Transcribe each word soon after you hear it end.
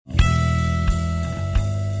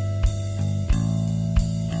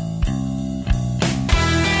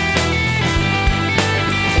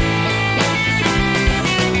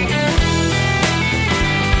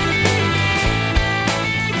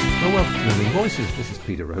Voices. This is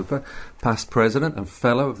Peter Roper, past president and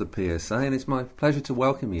fellow of the PSA, and it's my pleasure to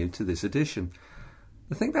welcome you to this edition.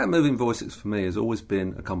 The thing about Moving Voices for me has always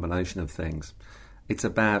been a combination of things. It's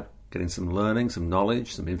about getting some learning, some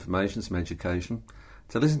knowledge, some information, some education,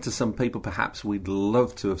 to listen to some people perhaps we'd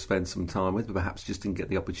love to have spent some time with, but perhaps just didn't get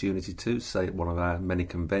the opportunity to, say at one of our many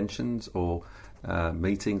conventions or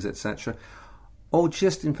meetings, etc., or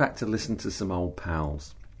just in fact to listen to some old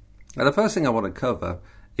pals. Now, the first thing I want to cover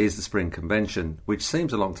is the Spring Convention, which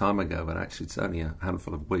seems a long time ago, but actually it's only a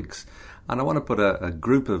handful of weeks. And I want to put a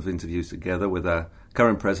group of interviews together with our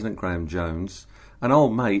current president, Graham Jones, an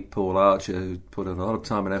old mate, Paul Archer, who put a lot of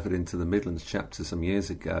time and effort into the Midlands chapter some years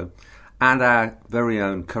ago, and our very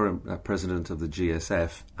own current president of the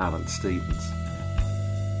GSF, Alan Stevens.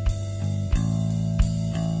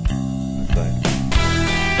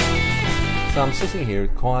 So I'm sitting here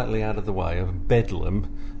quietly out of the way of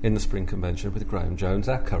Bedlam in the Spring Convention with Graham Jones,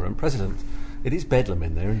 our current president. It is Bedlam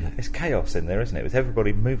in there, isn't it? It's chaos in there, isn't it? With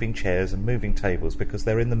everybody moving chairs and moving tables because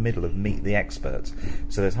they're in the middle of Meet the Experts.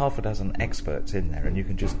 So there's half a dozen experts in there, and you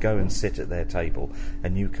can just go and sit at their table,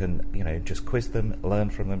 and you can, just quiz them, learn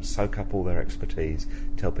from them, soak up all their expertise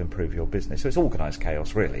to help improve your business. So it's organised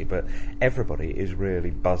chaos, really, but everybody is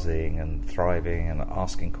really buzzing and thriving and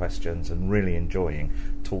asking questions and really enjoying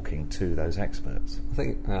talking to those experts. I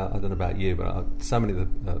think, I don't know about you, but so many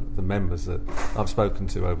of the members that I've spoken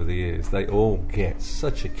to over the years, they all get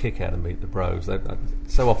such a kick out of Meet the Bros.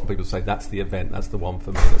 So often people say, that's the event, that's the one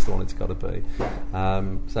for me, that's the one it's got to be.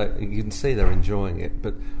 So you can see they're enjoying it.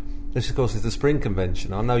 But this, of course, is the Spring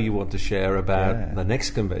Convention. I know you want to share about the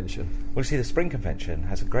next convention. Well, you see, the Spring Convention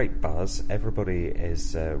has a great buzz. Everybody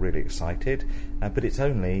is really excited, but it's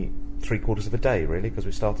only 3/4 of a day, really, because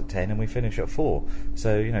we start at 10 and we finish at 4.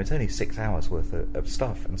 So, it's only 6 hours worth of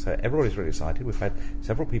stuff, and so everybody's really excited. We've had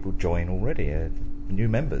several people join already, new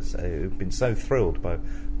members who've been so thrilled by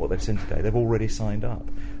what they've seen today. They've already signed up.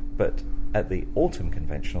 But at the Autumn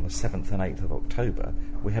Convention on the 7th and 8th of October,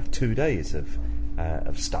 we have 2 days of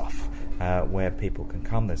stuff where people can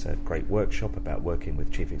come. There's a great workshop about working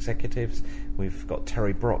with chief executives. We've got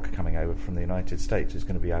Terry Brock coming over from the United States, who's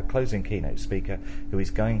going to be our closing keynote speaker, who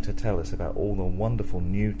is going to tell us about all the wonderful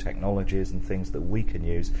new technologies and things that we can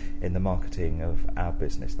use in the marketing of our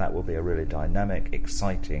business. That will be a really dynamic,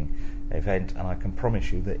 exciting event, and I can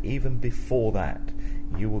promise you that even before that,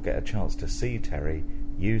 you will get a chance to see Terry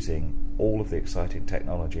using all of the exciting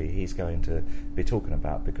technology he's going to be talking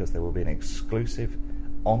about, because there will be an exclusive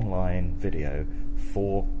online video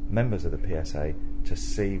for members of the PSA to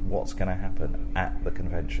see what's going to happen at the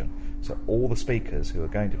convention. So all the speakers who are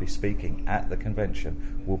going to be speaking at the convention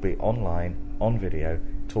will be online, on video,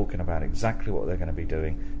 talking about exactly what they're going to be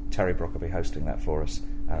doing. Terry Brock will be hosting that for us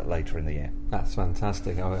later in the year. That's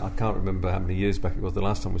fantastic. I can't remember how many years back it was the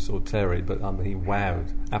last time we saw Terry, but he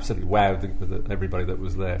absolutely wowed everybody that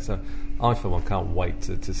was there. So I, for one, can't wait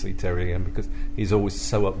to see Terry again, because he's always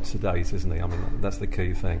so up to date, isn't he? I mean, that's the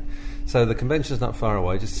key thing. So the convention's not far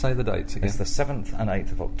away. Just say the dates again. It's the 7th and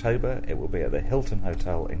 8th of October. It will be at the Hilton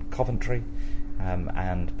Hotel in Coventry,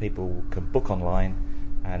 and people can book online.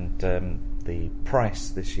 And the price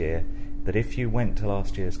this year, that if you went to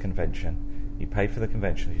last year's convention, you paid for the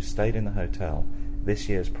convention, you stayed in the hotel, this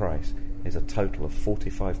year's price is a total of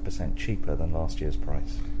 45% cheaper than last year's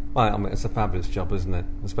price. Well, I mean, it's a fabulous job, isn't it?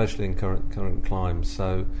 Especially in current climes.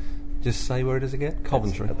 So just say where it is again.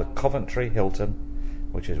 Coventry. It's at the Coventry Hilton,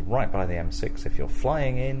 which is right by the M6. If you're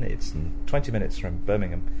flying in, it's 20 minutes from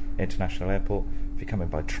Birmingham International Airport. If you're coming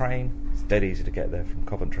by train, it's dead easy to get there from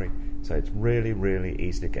Coventry. So it's really, really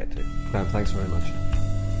easy to get to. Graham, thanks very much.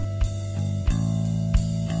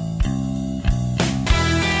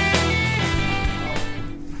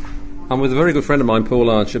 I'm with a very good friend of mine, Paul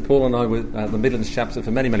Archer. Paul and I were at the Midlands chapter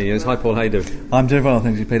for many, many years. Hi, Paul. How you doing? I'm doing well,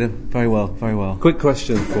 thank you, Peter. Very well, very well. Quick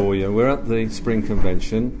question for you. We're at the Spring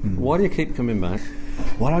Convention. Why do you keep coming back?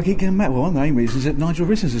 Why do I keep getting back? Well, one of the main reasons is that Nigel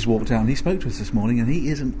Richards has walked out and he spoke to us this morning, and he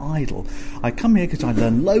is an idol. I come here because I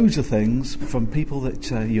learn loads of things from people that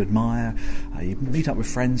you admire. You meet up with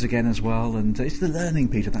friends again as well, and it's the learning,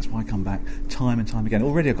 Peter. That's why I come back time and time again.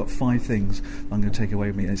 Already I've got 5 things I'm going to take away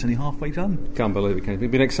with me, and it's only halfway done. Can't believe it, Ken. It's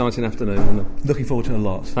been an exciting afternoon, hasn't it? Looking forward to a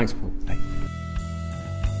lot. Thanks, Paul. Hey.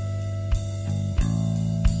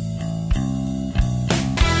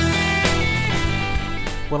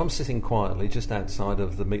 Well, I'm sitting quietly just outside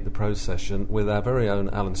of the Meet the Pros session with our very own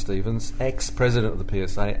Alan Stevens, ex-president of the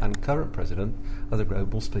PSA and current president of the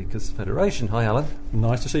Global Speakers Federation. Hi, Alan.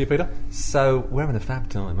 Nice to see you, Peter. So we're having a fab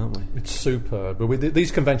time, aren't we? It's superb. But these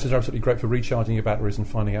conventions are absolutely great for recharging your batteries and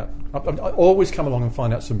finding out. I always come along and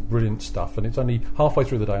find out some brilliant stuff, and it's only halfway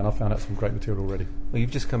through the day, and I've found out some great material already. Well, you've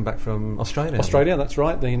just come back from Australia. Australia, that's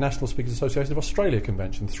right. The National Speakers Association of Australia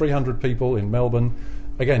convention. 300 people in Melbourne.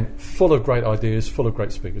 Again, full of great ideas, full of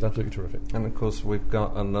great speakers. Absolutely terrific. And of course, we've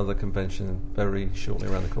got another convention very shortly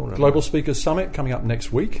around the corner. Global Speakers Summit coming up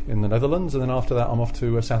next week in the Netherlands, and then after that, I'm off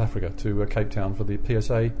to South Africa, to Cape Town for the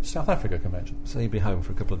PSA South Africa convention. So you'll be home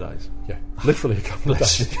for a couple of days. Yeah, literally a couple of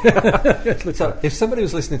days. Yes, so if somebody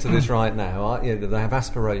was listening to this right now, they have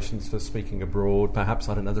aspirations for speaking abroad. Perhaps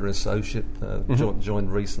I had another associate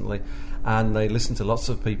joined recently, and they listen to lots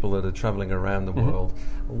of people that are travelling around the world.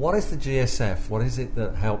 What is the GSF? What is it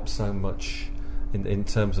that helps so much in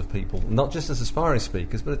terms of people, not just as aspiring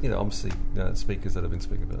speakers, but obviously speakers that have been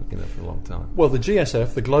speaking for a long time? Well, the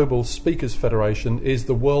GSF, the Global Speakers Federation, is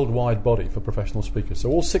the worldwide body for professional speakers. So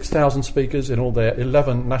all 6,000 speakers in all their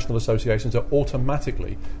 11 national associations are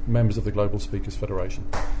automatically members of the Global Speakers Federation.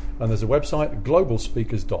 And there's a website,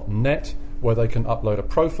 globalspeakers.net, where they can upload a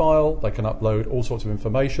profile, they can upload all sorts of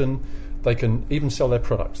information, they can even sell their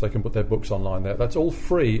products, they can put their books online there. That's all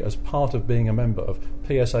free as part of being a member of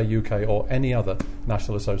PSA UK or any other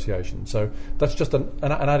national association. So that's just an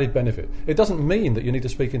added benefit. It doesn't mean that you need to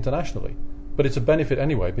speak internationally, but it's a benefit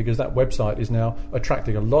anyway, because that website is now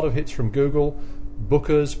attracting a lot of hits from Google.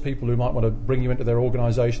 Bookers, people who might want to bring you into their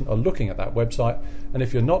organisation, are looking at that website, and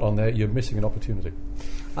if you're not on there, you're missing an opportunity.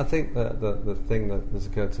 I think that the thing that has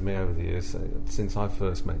occurred to me over the years, since I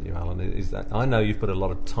first met you, Alan, is that I know you've put a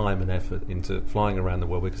lot of time and effort into flying around the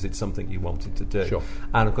world because it's something you wanted to do. Sure.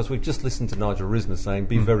 And of course, we've just listened to Nigel Risner saying,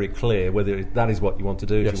 be very clear whether that is what you want to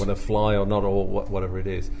do, if you want to fly or not, or whatever it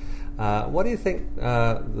is. What do you think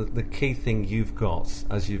the key thing you've got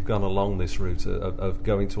as you've gone along this route of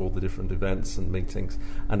going to all the different events and meetings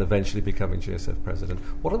and eventually becoming GSF president?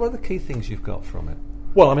 What are the key things you've got from it?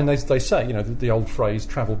 Well, I mean, they say, the old phrase,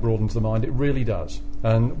 travel broadens the mind. It really does.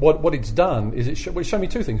 And what it's done is it's shown me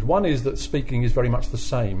two things. One is that speaking is very much the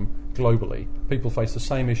same globally. People face the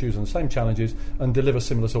same issues and the same challenges and deliver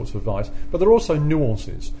similar sorts of advice. But there are also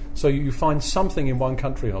nuances. So you find something in one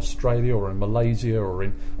country, in Australia or in Malaysia or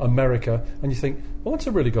in America, and you think, well, that's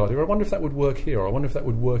a really good idea. I wonder if that would work here, or I wonder if that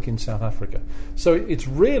would work in South Africa. So it's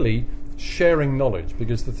really sharing knowledge,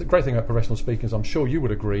 because the great thing about professional speakers, I'm sure you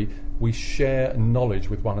would agree, we share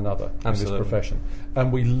knowledge with one another. Absolutely. In this profession,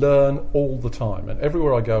 and we learn all the time, and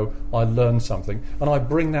everywhere I go I learn something, and I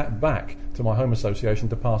bring that back to my home association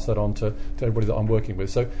to pass that on to everybody that I'm working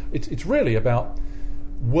with. So it's really about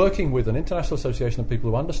working with an international association of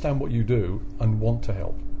people who understand what you do and want to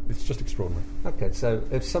help. It's just extraordinary. Okay, so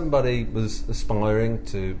if somebody was aspiring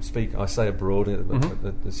to speak, I say abroad,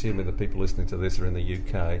 assuming the people listening to this are in the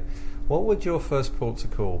UK, what would your first port of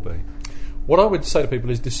call be? What I would say to people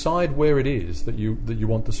is decide where it is that you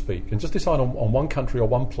want to speak, and just decide on one country or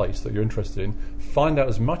one place that you're interested in. Find out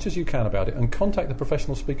as much as you can about it and contact the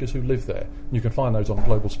professional speakers who live there. You can find those on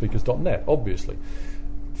globalspeakers.net, obviously.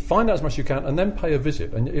 Find out as much as you can and then pay a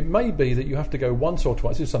visit. And it may be that you have to go once or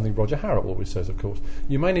twice. This is something Roger Harrop always says, of course.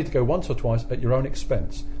 You may need to go once or twice at your own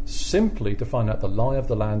expense, simply to find out the lie of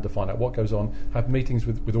the land, to find out what goes on, have meetings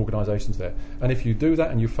with organisations there. And if you do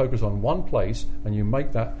that and you focus on one place and you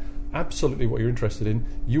make that absolutely what you're interested in,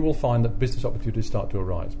 you will find that business opportunities start to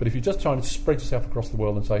arise. But if you're just trying to spread yourself across the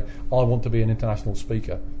world and say, I want to be an international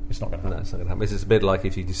speaker, it's not going to happen. No, it's not going to happen. This is a bit like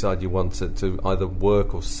if you decide you want to either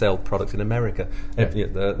work or sell products in America. Yeah.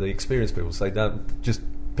 The experienced people say, don't just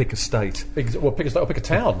pick a state. Well, pick a state or pick a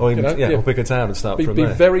town. Or pick a town and start from there.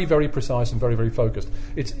 Be very, very precise and very, very focused.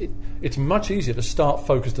 It's much easier to start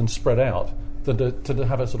focused and spread out than to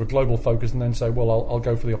have a sort of global focus and then say, well, I'll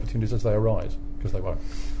go for the opportunities as they arise, because they won't.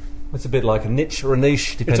 It's a bit like a niche or a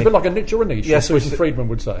niche, depending. It's a bit like a niche or a niche, yes, as Friedman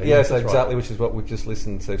would say. Yes, exactly, right. Which is what we've just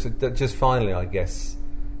listened to. So just finally, I guess,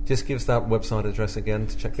 just give us that website address again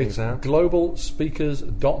to check things out.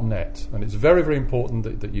 globalspeakers.net, and it's very, very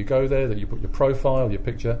important that you go there, that you put your profile, your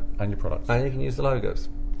picture, and your products. And you can use the logos.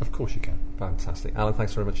 Of course you can. Fantastic. Alan,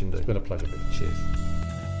 thanks very much indeed. It's been a pleasure. Cheers.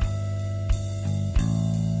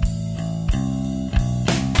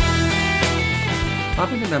 I've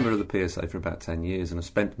been a member of the PSA for about 10 years and have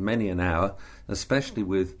spent many an hour, especially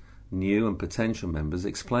with new and potential members,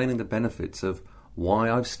 explaining the benefits of why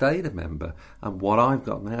I've stayed a member and what I've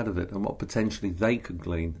gotten out of it and what potentially they could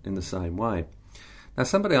glean in the same way. Now, Now,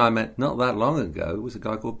 somebody I met not that long ago was a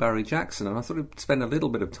guy called Barry Jackson, and I thought I'd spend a little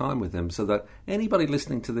bit of time with him so that anybody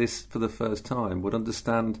listening to this for the first time would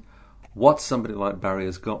understand what somebody like Barry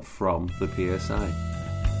has got from the PSA.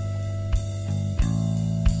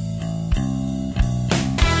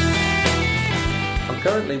 I'm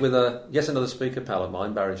currently with yet another speaker pal of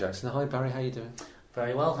mine, Barry Jackson. Hi Barry, how are you doing?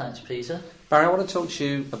 Very well, thanks, Peter. Barry, I want to talk to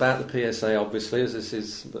you about the PSA, obviously, as this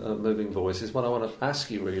is Moving Voices. What I want to ask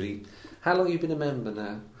you, really, how long have you been a member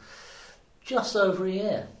now? Just over a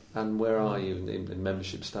year. And where are you in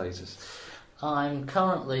membership status? I'm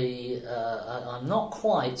currently, I'm not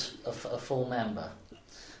quite a full member.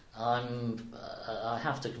 I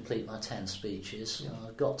have to complete my 10 speeches.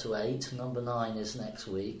 I've got to 8. Number 9 is next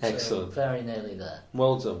week. Excellent. So very nearly there.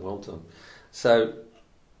 Well done, well done. So,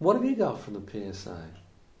 what have you got from the PSA?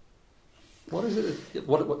 What is it?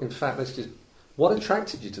 In fact, what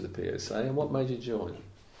attracted you to the PSA, and what made you join?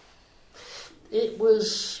 It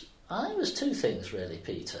was 2 things really,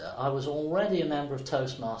 Peter. I was already a member of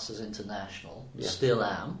Toastmasters International, still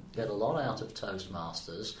am, get a lot out of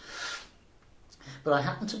Toastmasters, but I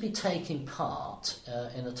happened to be taking part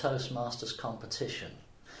in a Toastmasters competition,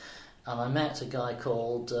 and I met a guy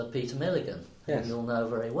called Peter Milligan, who you'll know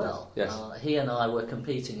very well. Yes. He and I were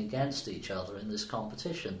competing against each other in this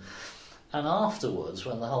competition. And afterwards,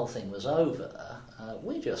 when the whole thing was over,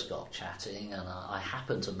 we just got chatting, and I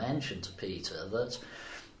happened to mention to Peter that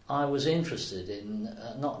I was interested in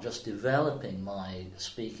not just developing my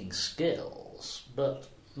speaking skills, but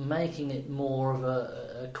making it more of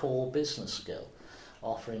a core business skill,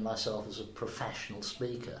 offering myself as a professional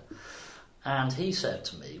speaker. And he said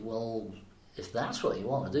to me, well, if that's what you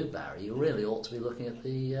want to do, Barry, you really ought to be looking at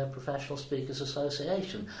the Professional Speakers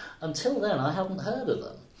Association. Until then, I hadn't heard of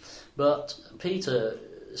them. But Peter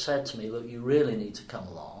said to me, look, you really need to come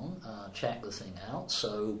along, check the thing out.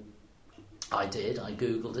 So I did. I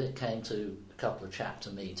Googled it, came to a couple of chapter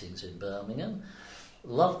meetings in Birmingham,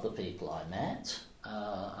 loved the people I met,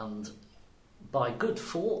 and by good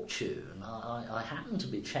fortune, I happened to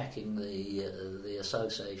be checking the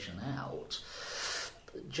association out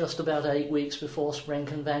just about 8 weeks before Spring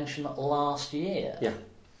Convention last year. Yeah.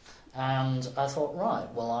 And I thought, right,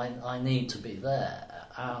 well, I need to be there.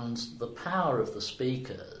 And the power of the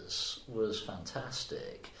speakers was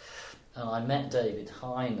fantastic. And I met David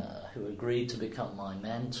Heiner, who agreed to become my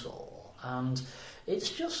mentor. And it's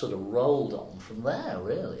just sort of rolled on from there,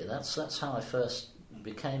 really. That's how I first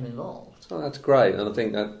became involved. Oh, that's great. And I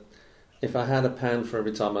think that if I had £1 for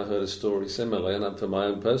every time I heard a story similarly, and for my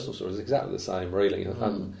own personal story, it's exactly the same, really.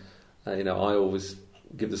 I always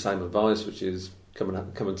give the same advice, which is come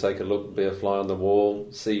and take a look, be a fly on the wall,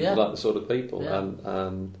 see if you like the sort of people,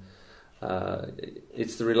 and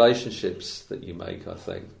it's the relationships that you make, I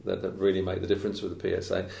think, that really make the difference with the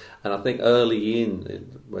PSA. And I think early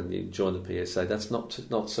when you join the PSA, that's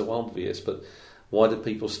not so obvious, but why do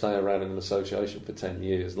people stay around in an association for 10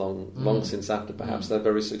 years, long since after perhaps they're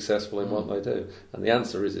very successful in what they do? And the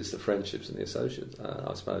answer is it's the friendships and the associates,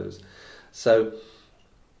 I suppose. So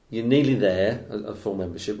you're nearly there, a full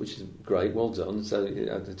membership, which is great, well done. So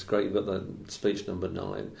it's great you've got the speech number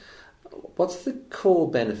 9. What's the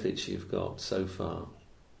core benefits you've got so far?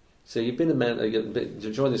 So you've been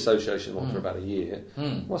you joined the association for about a year.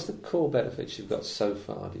 What's the core benefits you've got so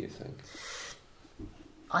far, do you think?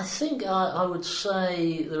 I think I would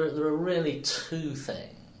say there are really 2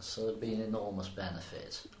 things that have been enormous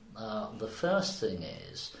benefit. The first thing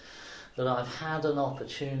is that I've had an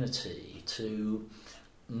opportunity to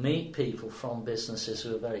meet people from businesses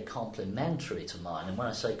who are very complementary to mine. And when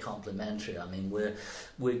I say complementary, I mean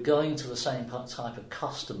we're going to the same type of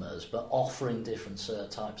customers but offering different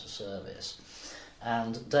types of service.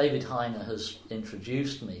 And David Heiner has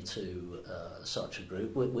introduced me to such a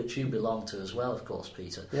group, which you belong to as well, of course,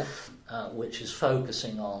 Peter, which is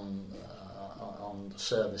focusing on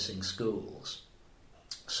servicing schools.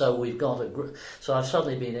 So we've got So I've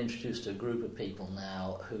suddenly been introduced to a group of people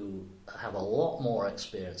now who have a lot more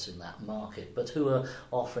experience in that market, but who are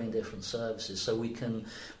offering different services. So we can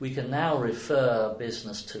now refer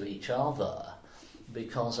business to each other,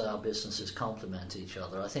 because our businesses complement each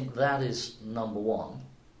other. I think that is number 1.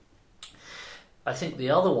 I think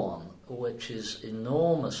the other one, which is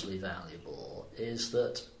enormously valuable, is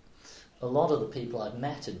that a lot of the people I've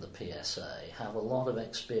met in the PSA have a lot of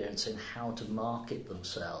experience in how to market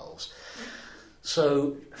themselves.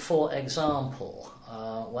 So, for example,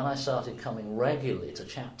 when I started coming regularly to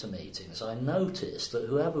chapter meetings, I noticed that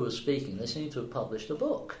whoever was speaking, they seemed to have published a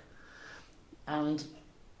book. And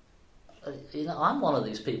I'm one of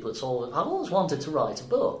these people I've always wanted to write a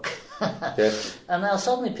book. Yes. And now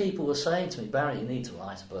suddenly people were saying to me, Barry, you need to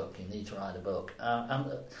write a book,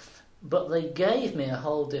 but they gave me a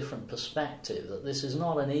whole different perspective, that this is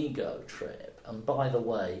not an ego trip. And by the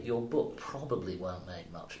way, your book probably won't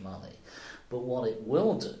make much money, but what it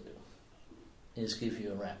will do is give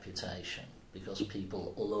you a reputation, because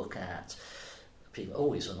people look at people,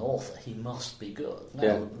 oh, he's an author, he must be good.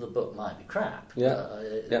 Now, the book might be crap.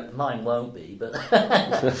 Mine won't be, but...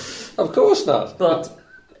 Of course not. But,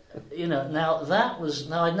 now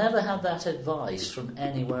I never had that advice from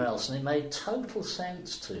anywhere else, and it made total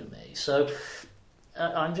sense to me. So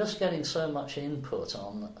I'm just getting so much input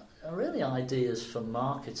on really ideas for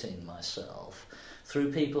marketing myself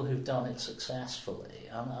through people who've done it successfully,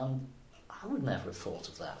 and I would never have thought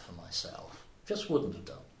of that for myself. Just wouldn't have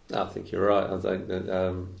done. I think you're right. I think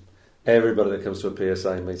that everybody that comes to a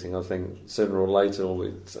PSA meeting, I think sooner or later,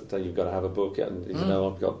 you've got to have a book, and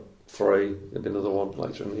I've got 3, there'll be another one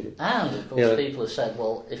later in the year. And of course, people have said,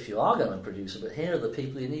 well, if you are going to produce it, but here are the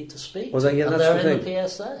people you need to speak to, and they're in the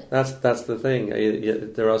PSA. That's the thing.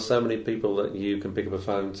 There are so many people that you can pick up a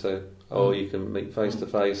phone to, or you can meet face to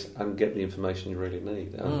face and get the information you really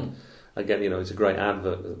need. Again, it's a great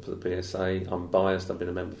advert for the PSA. I'm biased. I've been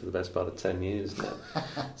a member for the best part of 10 years now.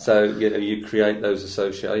 So you create those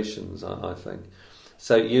associations, I think.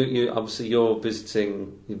 So you obviously you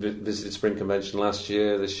visited Spring Convention last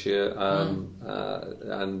year, this year,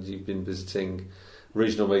 and you've been visiting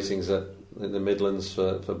regional meetings in the Midlands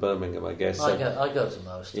for Birmingham, I guess. I go to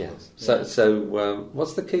most. Yeah. Of them. So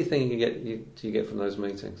what's the key thing you get from those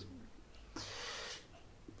meetings?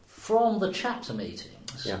 From the chapter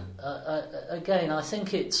meetings. Yeah. Again, I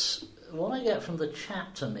think it's what I get from the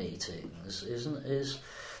chapter meetings is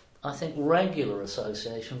I think regular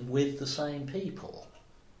association with the same people.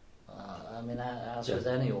 As with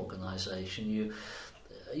any organisation, you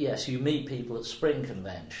meet people at Spring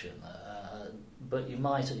Convention, but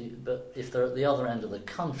if they're at the other end of the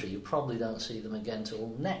country, you probably don't see them again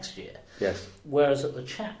till next year. Yes. Whereas at the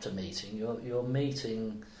chapter meeting, you're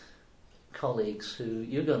meeting colleagues who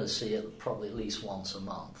you're going to see probably at least once a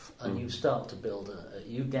month, and you start to build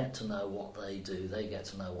you get to know what they do, they get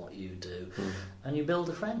to know what you do, and you build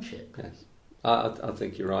a friendship. Yes. I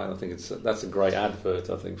think you're right. I think that's a great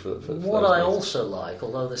advert. I think for what I also like,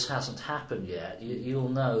 although this hasn't happened yet, you'll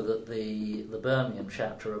know that the Birmingham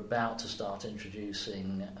chapter are about to start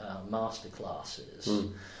introducing master classes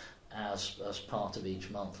as part of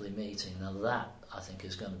each monthly meeting. Now that I think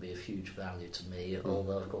is going to be of huge value to me.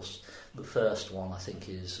 Although of course the first one I think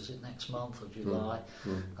is it next month or July,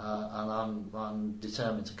 and I'm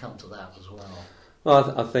determined to come to that as well.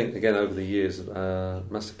 Well, I think, again, over the years,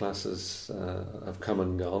 masterclasses have come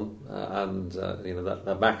and gone, and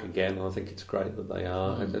they're back again, and I think it's great that they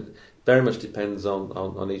are. It very much depends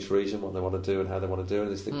on each region, what they want to do and how they want to do it,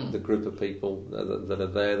 and it's the group of people that are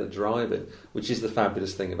there that drive it, which is the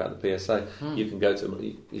fabulous thing about the PSA. You can go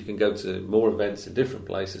to more events in different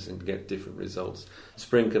places and get different results.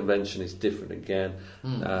 Spring Convention is different again.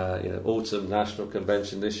 Autumn National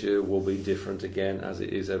Convention this year will be different again, as it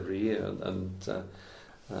is every year, and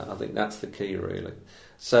I think that's the key, really.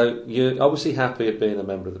 So you're obviously happy at being a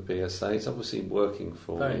member of the PSA. It's obviously working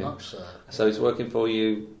for you. Very much so. So it's working for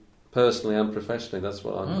you personally and professionally. That's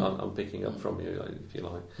what I'm picking up from you, if you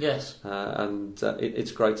like. Yes.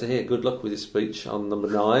 It's great to hear. Good luck with your speech on number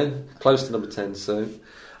 9, close to number 10 soon.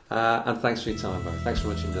 And thanks for your time, Barry. Thanks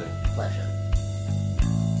very much indeed. Pleasure.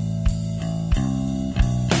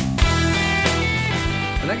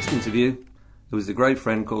 The next interview, there was a great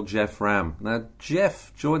friend called Jeff Ram. Now,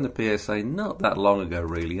 Jeff joined the PSA not that long ago,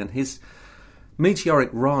 really, and his meteoric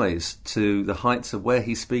rise to the heights of where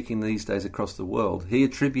he's speaking these days across the world, he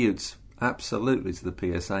attributes absolutely to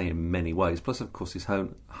the PSA in many ways, plus, of course, his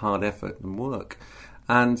own hard effort and work.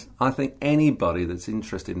 And I think anybody that's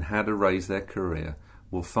interested in how to raise their career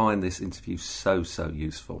will find this interview so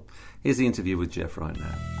useful. Here's the interview with Jeff right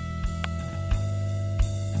now.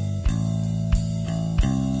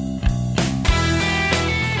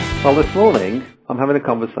 Well, this morning, I'm having a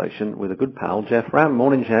conversation with a good pal, Jeff Ram.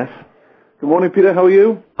 Morning, Jeff. Good morning, Peter. How are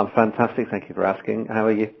you? I'm fantastic. Thank you for asking. How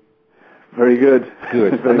are you? Very good.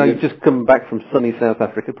 Good. I know you've just come back from sunny South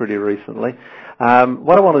Africa pretty recently.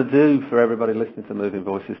 What I want to do for everybody listening to Moving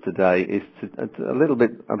Voices today is a little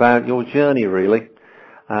bit about your journey, really,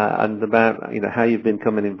 and about how you've been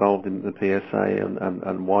coming involved in the PSA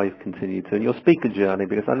and why you've continued to, and your speaker journey,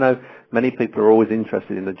 because I know many people are always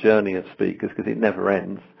interested in the journey of speakers because it never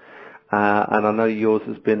ends. And I know yours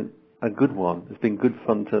has been a good one. It's been good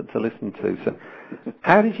fun to listen to. So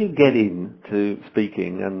how did you get into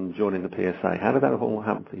speaking and joining the PSA? How did that all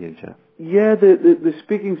happen for you, Jeff? Yeah, the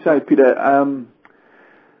speaking side, Peter.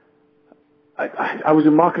 I was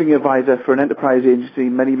a marketing advisor for an enterprise agency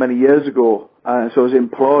many, many years ago. So I was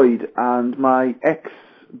employed, and my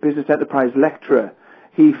ex-business enterprise lecturer,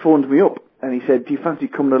 he phoned me up and he said, "Do you fancy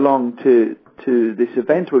coming along to this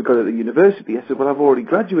event we've got at the university?" I said, "Well, I've already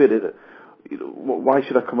graduated. Why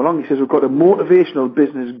should I come along?" He says, "We've got a motivational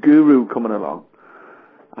business guru coming along."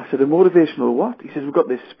 I said, "A motivational what?" He says, "We've got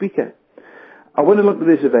this speaker." I went along to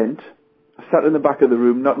this event. I sat in the back of the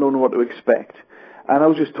room, not knowing what to expect, and I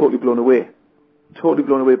was just totally blown away. Totally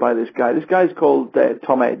blown away by this guy. This guy's called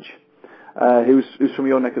Tom Edge. Who's from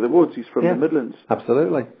your neck of the woods. He's from the Midlands.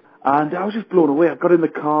 Absolutely. And I was just blown away. I got in the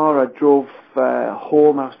car, I drove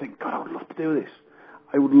home, and I was thinking, God, I would love to do this.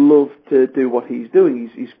 I would love to do what he's doing.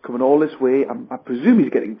 He's coming all this way. I presume he's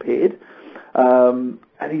getting paid. And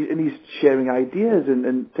he's sharing ideas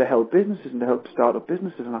and to help businesses and to help start up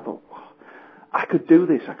businesses. And I thought, wow, I could do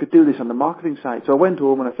this. I could do this on the marketing side. So I went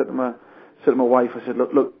home and I said to my wife, I said,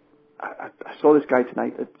 look, I saw this guy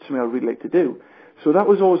tonight. It's something I'd really like to do. So that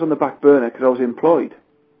was always on the back burner because I was employed.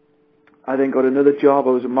 I then got another job.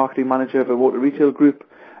 I was a marketing manager of a water retail group,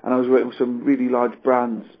 and I was working with some really large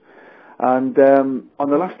brands. And on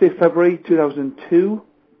the last day of February 2002,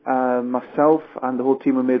 myself and the whole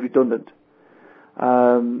team were made redundant. They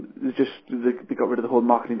got rid of the whole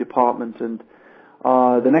marketing department. And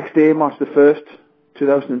the next day, March the 1st,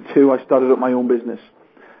 2002, I started up my own business,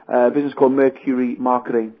 a business called Mercury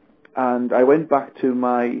Marketing. And I went back to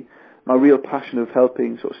my real passion of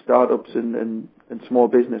helping sort of startups and small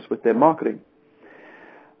business with their marketing.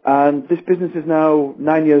 And this business is now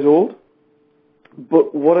 9 years old.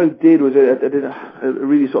 But what I did was I did a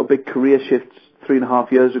really sort of big career shift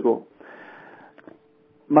 3.5 years ago.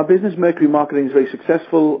 My business, Mercury Marketing, is very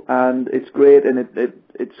successful and it's great, and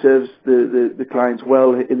it serves the clients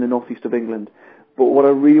well in the northeast of England. But what I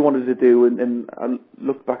really wanted to do, and I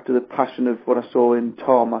looked back to the passion of what I saw in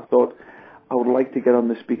Tom, I thought I would like to get on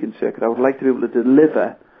the speaking circuit. I would like to be able to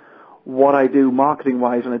deliver what I do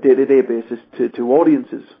marketing-wise on a day-to-day basis to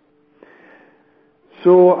audiences.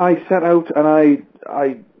 So I set out and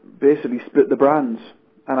I basically split the brands,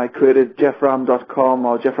 and I created jeffram.com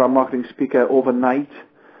or Jeff Ram Marketing Speaker overnight,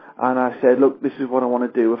 and I said, look, this is what I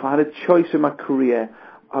want to do. If I had a choice in my career,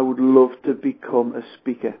 I would love to become a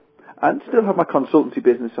speaker and still have my consultancy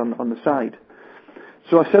business on the side.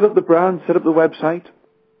 So I set up the brand, set up the website,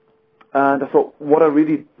 and I thought what I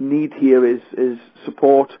really need here is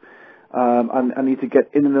support. I need to get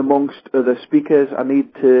in and amongst other speakers. I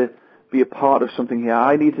need to be a part of something here.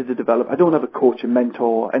 I needed to develop. I don't have a coach, a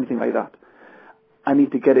mentor, or anything like that. I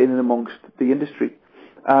need to get in and amongst the industry.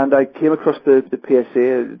 And I came across the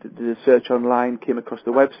PSA, the search online, came across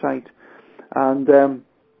the website, and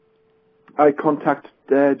I contacted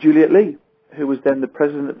Juliet Lee, who was then the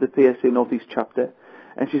president of the PSA Northeast chapter,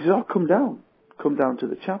 and she said, "Oh, come down to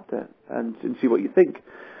the chapter and see what you think."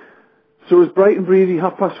 So it was bright and breezy,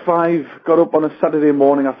 5:30, got up on a Saturday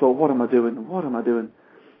morning. I thought, what am I doing?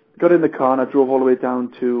 Got in the car and I drove all the way down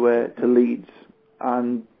to Leeds.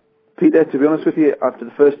 And Peter, to be honest with you, after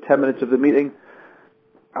the first 10 minutes of the meeting,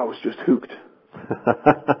 I was just hooked.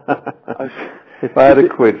 If I had a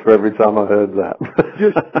quid for every time I heard that.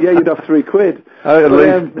 You'd have £3. Oh, at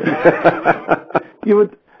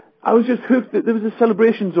least. I was just hooked. There was a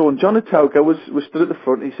celebration zone. John Atauka was stood at the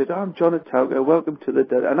front. And he said, "I'm John Atauka. Welcome to the..."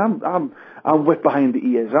 And I'm wet behind the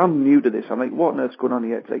ears. I'm new to this. I'm like, what on earth's going on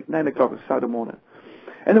here? It's like 9 o'clock on Saturday morning.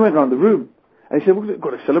 And they went around the room. And he said, "We've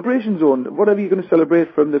got a celebration zone. Whatever you're going to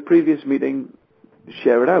celebrate from the previous meeting,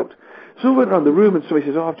 share it out." So we went around the room and somebody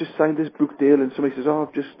says, "Oh, I've just signed this book deal." And somebody says, "Oh,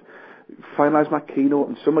 I've just finalised my keynote."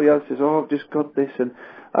 And somebody else says, "Oh, I've just got this." And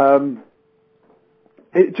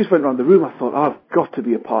it just went around the room. I thought, I've got to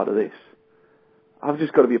be a part of this. I've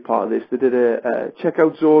just got to be a part of this. They did a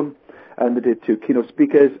checkout zone, and they did 2 keynote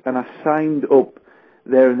speakers, and I signed up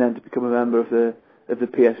there and then to become a member of the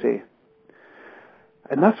PSA.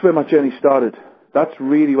 And that's where my journey started. That's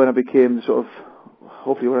really when I became sort of,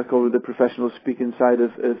 hopefully what I call the professional speaking side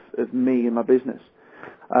of me and my business.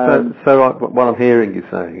 So what I'm hearing you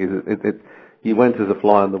saying is you went as a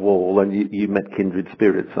fly on the wall and you met kindred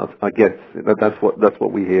spirits. I guess that's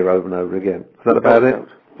what we hear over and over again. Is that about it?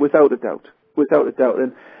 Without a doubt.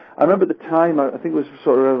 And I remember at the time, I think it was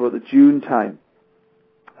sort of around about the June time,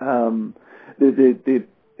 the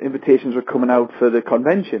invitations were coming out for the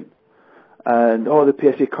convention. And, the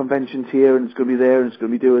PSA convention's here and it's going to be there and it's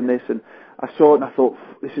going to be doing this. And I saw it and I thought,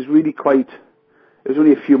 this is really it was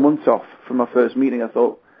only a few months off from my first meeting. I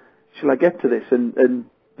thought, shall I get to this? And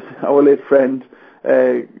our late friend,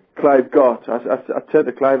 Clive Gott, I turned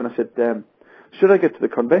to Clive and I said, should I get to the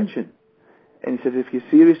convention? And he said, if you're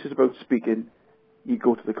serious about speaking, you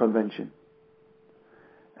go to the convention.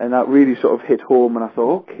 And that really sort of hit home, and I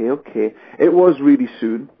thought, okay. It was really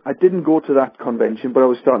soon. I didn't go to that convention, but I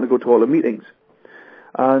was starting to go to all the meetings.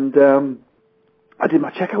 And I did my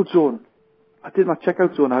checkout zone. I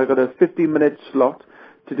got a 15-minute slot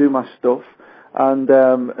to do my stuff. And,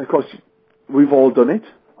 of course, we've all done it,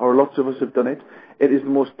 or lots of us have done it. It is the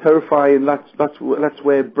most terrifying, that's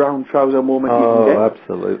where brown trouser moment you can get. Oh,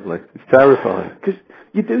 absolutely. It's terrifying. Because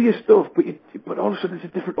you do your stuff, but all of a sudden it's a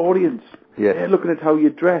different audience. Yes. They're looking at how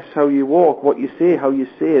you dress, how you walk, what you say, how you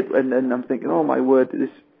say it, and I'm thinking, oh my word,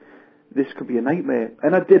 this could be a nightmare.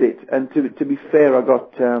 And I did it, and to be fair, I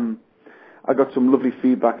got some lovely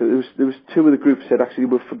feedback. There was two of the groups said, actually,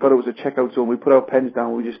 we forgot it was a checkout zone. We put our pens down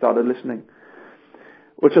and we just started listening,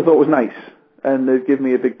 which I thought was nice, and it gave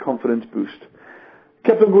me a big confidence boost.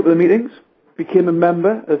 Kept on going to the meetings, became a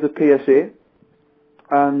member of the PSA,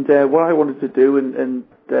 and what I wanted to do, and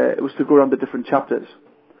it was to go around the different chapters.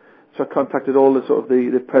 So I contacted all the sort of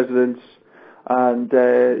the presidents, and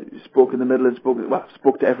spoke in the middle, and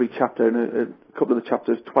spoke to every chapter, and a couple of the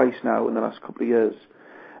chapters twice now in the last couple of years.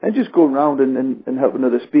 And just going around and helping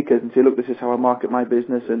other speakers and say, look, this is how I market my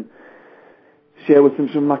business, and share with them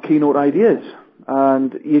some of my keynote ideas.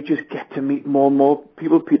 And you just get to meet more and more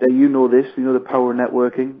people. Peter, you know this, you know the power of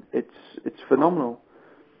networking. It's phenomenal.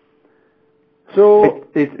 So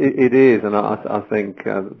it is, and I think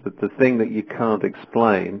the thing that you can't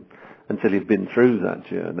explain until you've been through that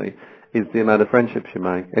journey is the amount of friendships you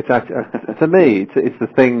make. It's actually, to me, it's the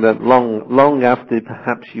thing that long after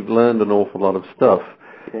perhaps you've learned an awful lot of stuff,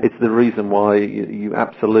 it's the reason why you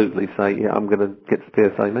absolutely say, yeah, I'm going to get to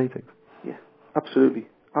PSA meetings. Yeah, absolutely.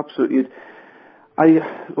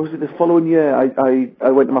 The following year,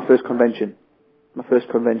 I went to my first convention down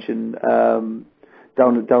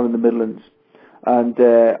in the Midlands. And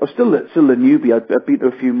I was still a newbie. I'd been to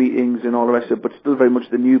a few meetings and all the rest of it, but still very much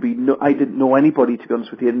the newbie. No, I didn't know anybody, to be honest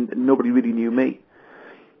with you, and nobody really knew me.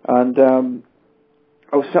 And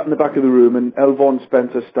I was sat in the back of the room, and L. Vaughan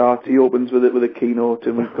Spencer starts. He opens with a keynote,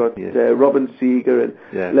 and we've got Robin Seeger and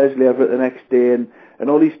Leslie Everett the next day, and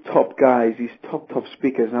all these top guys, these top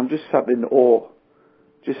speakers, and I'm just sat in awe.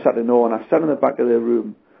 And I sat in the back of their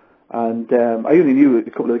room, and I only knew a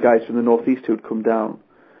couple of the guys from the Northeast who had come down.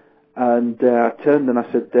 And I turned and I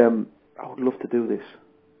said, I would love to do this.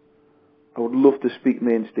 I would love to speak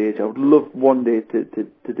main stage. I would love one day to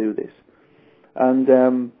do this. And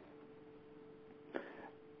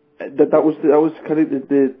that was kind of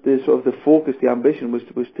the sort of the focus, the ambition was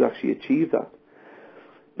to actually achieve that.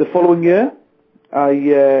 The following year, I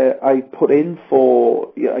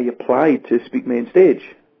applied to speak main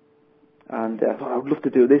stage. And I thought I would love to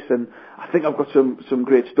do this, and I think I've got some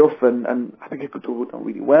great stuff, and I think I could do it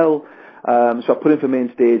really well. So I put in for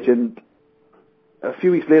main stage, and a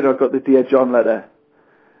few weeks later I got the Dear John letter,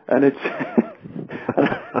 and it's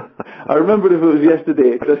I remember it if it was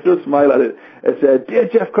yesterday, because I still smile at it. It said, Dear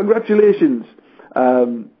Jeff, congratulations.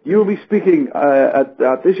 You will be speaking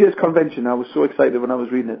at this year's convention. I was so excited when I was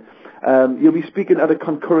reading it. You'll be speaking at a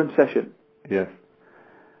concurrent session. Yes.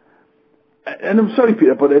 And I'm sorry,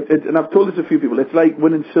 Peter, but and I've told this to a few people, it's like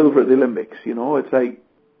winning silver at the Olympics, you know? It's like,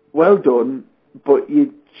 well done, but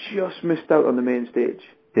you just missed out on the main stage.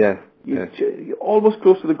 Yeah. You're almost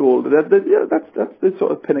close to the goal. That's the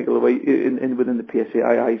sort of pinnacle of within the PSA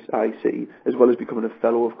I see, as well as becoming a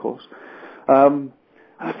fellow, of course. And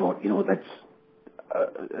I thought, that's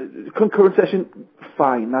concurrent session,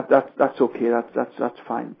 fine. That's okay. That's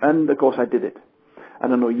fine. And of course, I did it.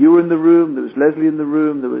 And I know you were in the room, there was Leslie in the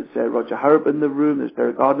room, there was Roger Harrop in the room, there was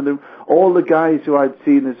Derek Arden in the room. All the guys who I'd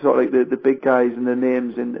seen as sort of like the big guys and their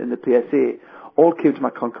names in the PSA all came to my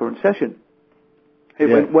concurrent session. It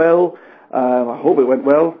went well. I hope it went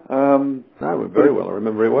well. It went very well. I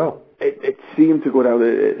remember it well. It seemed to go down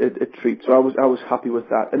a treat, so I was happy with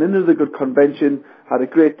that. And then there was a good convention, had a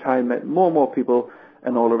great time, met more and more people,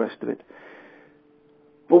 and all the rest of it.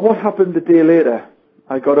 But what happened the day later?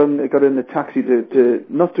 I got in the taxi to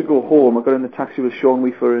not to go home. I got in the taxi with Sean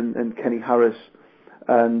Weaver and Kenny Harris,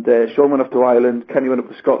 and Sean went off to Ireland, Kenny went up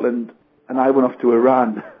to Scotland, and I went off to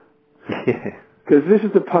Iran. Yeah. Because this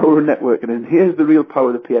is the power of networking, and here's the real power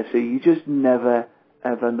of the PSA. You just never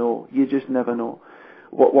ever know. You just never know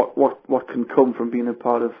what can come from being a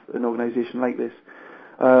part of an organisation like this.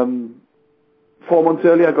 4 months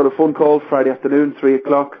earlier, I got a phone call Friday afternoon,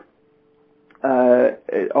 3:00.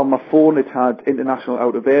 On my phone it had international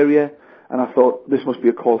out of area, and I thought this must be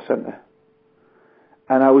a call centre.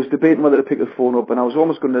 And I was debating whether to pick the phone up, and I was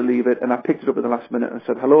almost going to leave it, and I picked it up at the last minute and I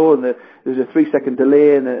said hello, and there was a 3-second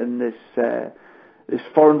delay, and this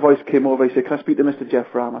foreign voice came over. He said, "Can I speak to Mr.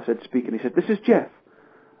 Jeff Ram?" I said, "Speaking." He said, "This is Jeff."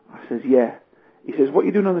 I said, "Yeah." He says, what are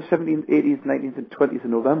you doing on the 17th, 18th, 19th and 20th of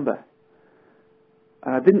November?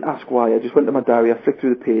 And I didn't ask why. I just went to my diary, I flicked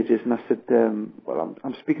through the pages, and I said, well,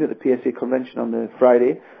 I'm speaking at the PSA convention on the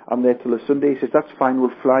Friday. I'm there till the Sunday. He says, that's fine,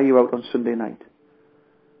 we'll fly you out on Sunday night.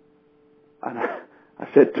 And I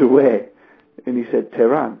said, to where? And he said,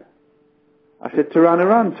 Tehran. I said, Tehran,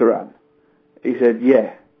 Iran, Tehran. He said,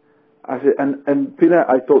 yeah. I said, and Peter,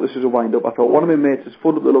 I thought this was a wind-up. I thought one of my mates has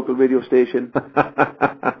phoned up the local radio station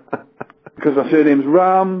because my surname's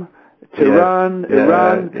Ram, Tehran,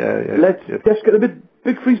 Iran. Let's get a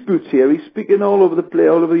big freeze boots here. He's speaking all over the place,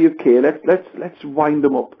 all over the UK. Let's wind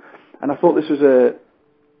him up. And I thought this was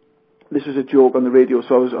a joke on the radio.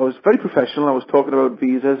 So I was very professional. I was talking about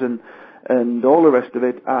visas and all the rest of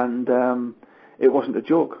it, and it wasn't a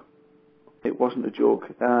joke. It wasn't a joke.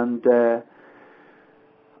 And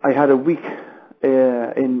I had a week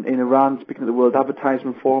in Iran speaking at the World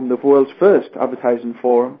Advertising Forum, the world's first advertising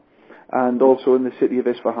forum, and also in the city of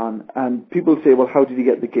Isfahan. And people say, well, how did you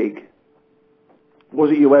get the gig? Was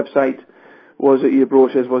it your website? Was it your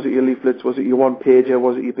brochures? Was it your leaflets? Was it your one-pager?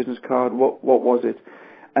 Was it your business card? What was it?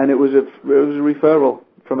 And it was a referral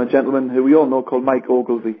from a gentleman who we all know called Mike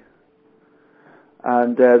Ogilvy.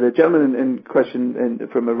 And the gentleman in question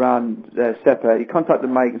from Iran, Sepa, he contacted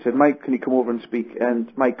Mike and said, Mike, can you come over and speak?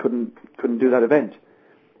 And Mike couldn't do that event.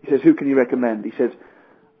 He says, who can you recommend? He says,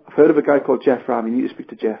 I've heard of a guy called Jeff Ram. You need to speak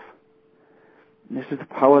to Jeff. And this is the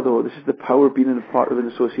power, though. This is the power of being in a part of an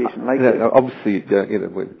association like this. Obviously,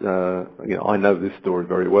 I know this story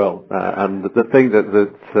very well, and the thing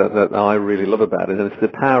that I really love about it, and it's the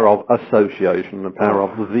power of association, the power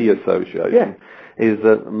of the association, is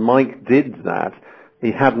that Mike did that.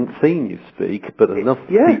 He hadn't seen you speak, but enough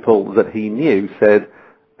people that he knew said,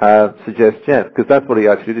 suggest Jeff, because that's what he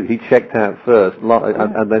actually did. He checked out first,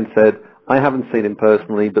 and then said, I haven't seen him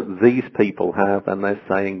personally, but these people have, and they're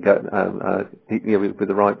saying with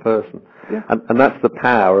the right person. Yeah. And that's the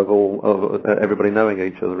power of everybody knowing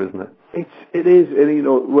each other, isn't it? It is,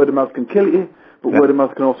 and word of mouth can kill you, but word of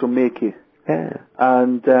mouth can also make you. Yeah.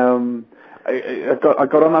 And I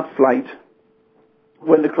got on that flight,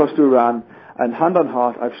 went across to Iran, and hand on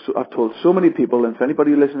heart, I've told so many people, and for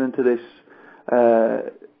anybody listening to this,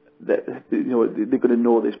 they're going to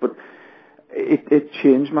know this, but it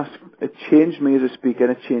changed me as a speaker,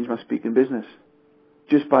 and it changed my speaking business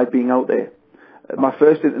just by being out there. My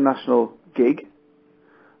first international gig,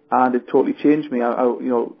 and it totally changed me. I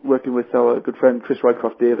working with our good friend Chris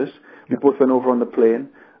Roycroft Davis, we both went over on the plane.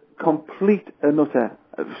 Complete and utter,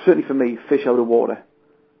 certainly for me, fish out of water.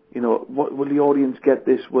 What will the audience get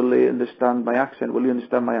this? Will they understand my accent? Will they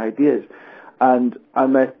understand my ideas? And I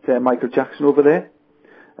met Michael Jackson over there,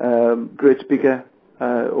 great speaker.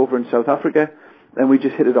 Over in South Africa, and we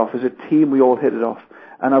just hit it off. As a team, we all hit it off.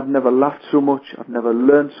 And I've never laughed so much, I've never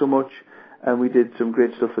learned so much, and we did some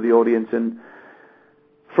great stuff for the audience. And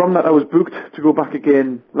from that, I was booked to go back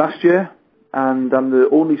again last year, and I'm the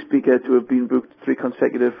only speaker to have been booked 3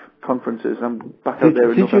 consecutive conferences. I'm back out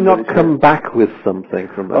there in November. Did you not come back with something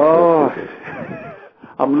from that? Oh,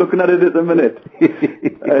 I'm looking at it at the minute.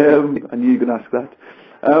 I knew you were going to ask that.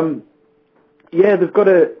 Yeah, they've got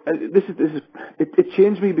it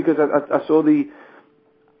changed me because I saw the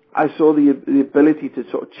ability to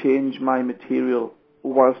sort of change my material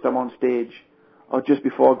whilst I'm on stage or just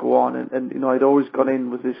before I go on, and I'd always gone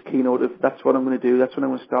in with this keynote of that's what I'm going to do, that's when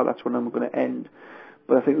I'm going to start, that's when I'm going to end.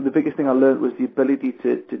 But I think the biggest thing I learned was the ability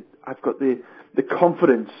I've got the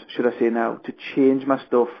confidence, should I say now, to change my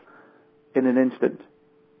stuff in an instant.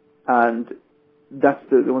 And that's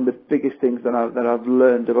one of the biggest things that I've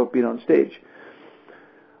learned about being on stage.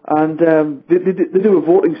 And they do a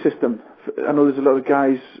voting system. I know there's a lot of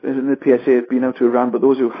guys in the PSA have been out to Iran, but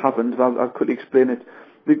those who haven't, I'll quickly explain it.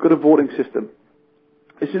 They've got a voting system.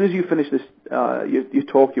 As soon as you finish this, you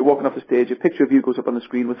talk, you're walking off the stage, a picture of you goes up on the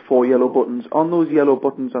screen with 4 yellow buttons. On those yellow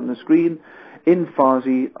buttons on the screen, in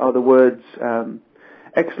Farsi, are the words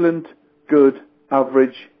excellent, good,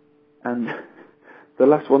 average, and the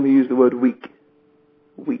last one they use the word weak.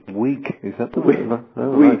 Weak? Is that the word?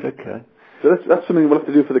 Oh, weak. Right, okay. So that's something we'll have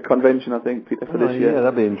to do for the convention, I think, Peter, for this year. Yeah,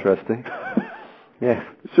 that'd be interesting. Yeah.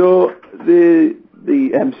 So the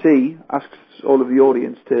MC asks all of the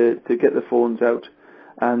audience to get their phones out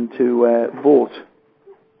and to vote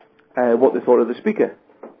what they thought of the speaker.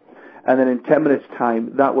 And then in 10 minutes'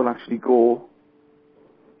 time, that will actually go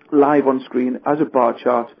live on screen as a bar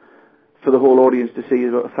chart for the whole audience to see.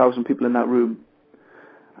 About 1,000 people in that room.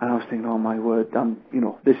 And I was thinking, oh my word,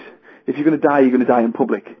 this... If you're going to die, you're going to die in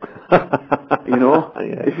public. Yeah.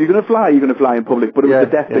 If you're going to fly, you're going to fly in public. But it was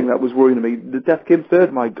the death thing that was worrying me. The death came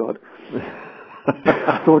third, my God.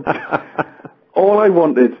 I thought, all I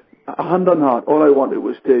wanted hand on heart, all I wanted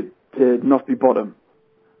was to not be bottom.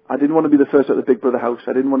 I didn't want to be the first at the Big Brother house.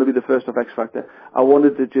 I didn't want to be the first of X Factor. I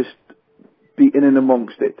wanted to just be in and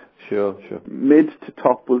amongst it. Sure. Mid to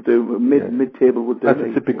top will do. Mid-table will do. That's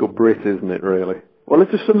a typical Brit, isn't it, really? Well,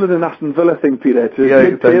 it's a Sunderland and Aston Villa thing, Peter.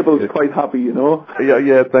 Mid-table's quite happy, you know.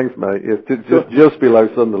 Yeah, thanks, mate. Yes, just below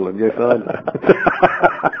Sunderland. Yes, I know.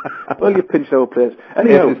 Well, you pinched our players.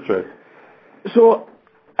 Anyhow, yes, it's true. So,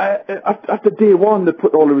 after day one, they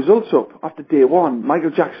put all the results up. After day one,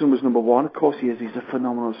 Michael Jackson was number one. Of course he is. He's a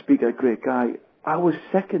phenomenal speaker, great guy. I was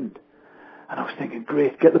second. And I was thinking,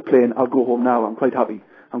 great, get the plane. I'll go home now. I'm quite happy.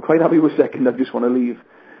 I'm quite happy with second. I just want to leave.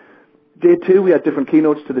 Day two, we had different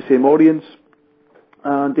keynotes to the same audience.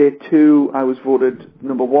 On day two, I was voted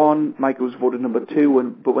number one. Michael was voted number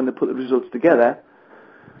two. But when they put the results together,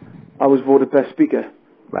 I was voted best speaker.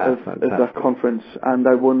 Wow, of that conference, and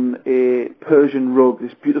I won a Persian rug,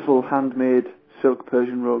 this beautiful handmade silk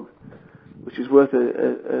Persian rug, which is worth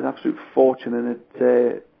an absolute fortune, and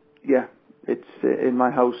it's in my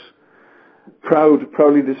house,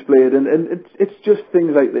 proudly displayed, and it's just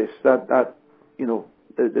things like this that you know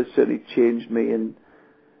that certainly changed me. And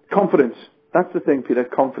confidence, that's the thing, Peter.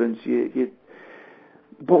 Confidence.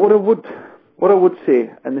 But what I would say,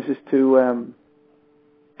 and this is to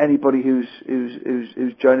anybody who's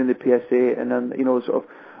joining the PSA and then, you know, sort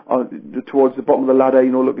of towards the bottom of the ladder,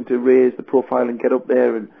 you know, looking to raise the profile and get up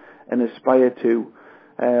there and aspire to.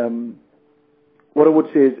 What I would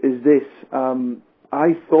say is this: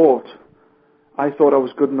 I thought I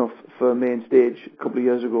was good enough for main stage a couple of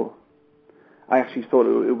years ago. I actually thought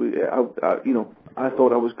I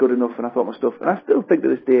thought I was good enough, and I thought my stuff, and I still think to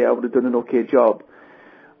this day I would have done an okay job.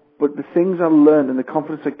 But the things I learned and the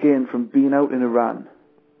confidence I gained from being out in Iran,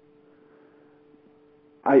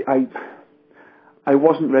 I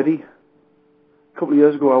wasn't ready. A couple of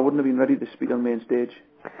years ago, I wouldn't have been ready to speak on main stage.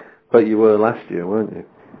 But you were last year, weren't you?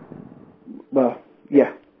 Well,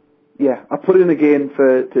 yeah. I put in again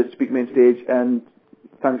to speak main stage, and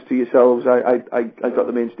thanks to yourselves, I got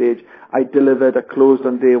the main stage. I delivered. I closed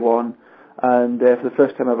on day one, and for the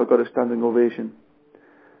first time ever, got a standing ovation,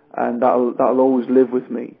 and that'll always live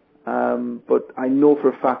with me. But I know for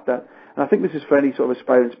a fact that. And I think this is for any sort of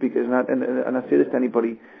aspiring speakers, and I say this to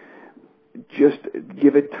anybody, just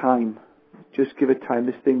give it time. Just give it time.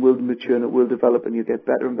 This thing will mature and it will develop, and you'll get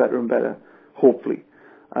better and better and better, hopefully.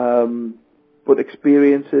 But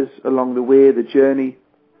experiences along the way, the journey,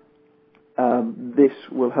 this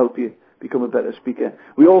will help you become a better speaker.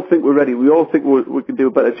 We all think we're ready. We all think we can do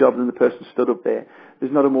a better job than the person stood up there.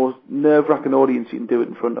 There's not a more nerve-wracking audience you can do it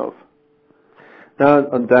in front of. No,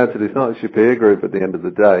 undoubtedly, it's not a superior group at the end of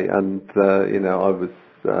the day, and I was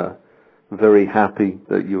very happy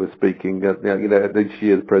that you were speaking. This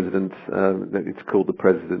year the president, it's called the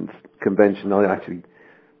President's Convention. I actually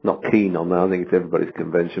not keen on that. I think it's everybody's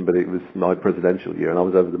convention, but it was my presidential year, and I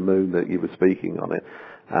was over the moon that you were speaking on it,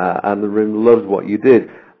 and the room loved what you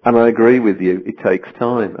did. And I agree with you, it takes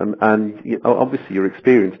time. And obviously your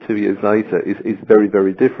experience 2 years later is very,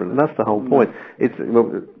 very different. And that's the whole point.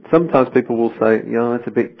 Sometimes people will say, it's a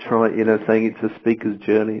bit trite, saying it's a speaker's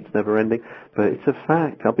journey, it's never ending. But it's a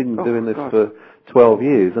fact. I've been doing this for 12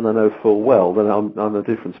 years, and I know full well that I'm a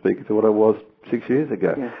different speaker to what I was 6 years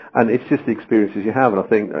ago. Yeah. And it's just the experiences you have, and I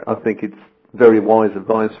think it's very wise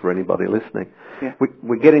advice for anybody listening. Yeah.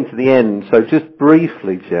 We're getting to the end, so just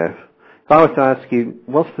briefly, Jeff, if I was to ask you,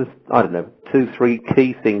 what's the, 2-3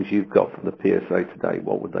 key things you've got from the PSA today,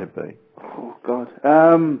 what would they be? Oh, God.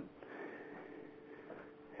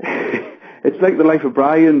 It's like the Life of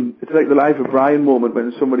Brian. It's like the Life of Brian moment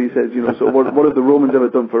when somebody says, so what have the Romans ever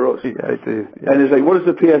done for us? Yeah, it is. Yeah. And it's like, what has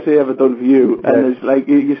the PSA ever done for you? Yeah. And it's like,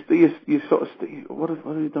 you sort of, what have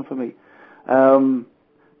you done for me?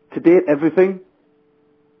 To date, everything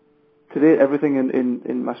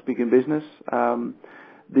in my speaking business.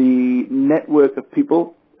 The network of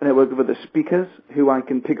people, a network of other speakers who I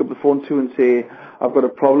can pick up the phone to and say, I've got a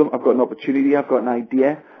problem, I've got an opportunity, I've got an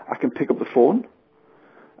idea, I can pick up the phone.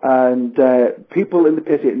 And people in the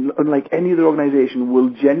PSA, unlike any other organisation, will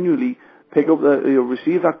genuinely pick up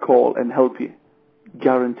receive that call and help you,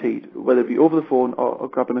 guaranteed, whether it be over the phone or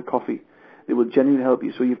grabbing a coffee. They will genuinely help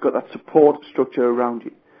you, so you've got that support structure around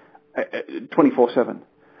you, 24/7.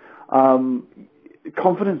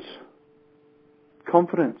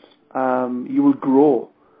 Confidence. You will grow.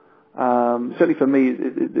 Certainly for me,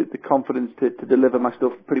 the confidence to deliver my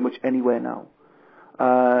stuff pretty much anywhere now.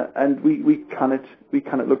 And we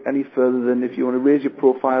cannot look any further than, if you want to raise your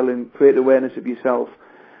profile and create awareness of yourself,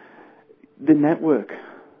 the network.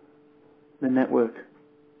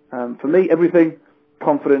 For me, everything,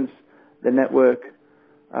 confidence, the network,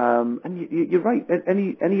 And you're right.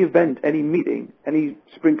 Any event, any meeting, any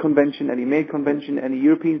spring convention, any May convention, any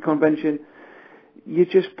European convention, you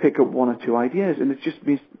just pick up one or two ideas, and it just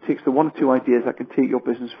takes the one or two ideas that can take your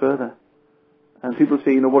business further. And people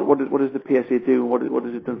say, what does the PSA do? What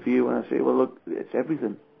has it done for you? And I say, well, look, it's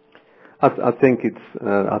everything. I think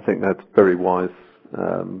that's very wise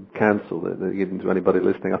counsel that you're giving to anybody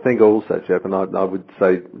listening. I think also, Jeff, and I would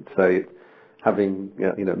say, having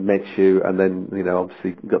met you and then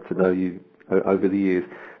obviously got to know you over the years,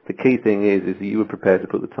 the key thing is that you were prepared to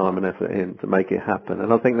put the time and effort in to make it happen.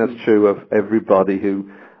 And I think that's true of everybody who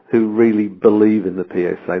really believe in the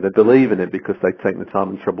PSA. They believe in it because they've taken the time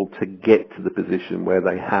and trouble to get to the position where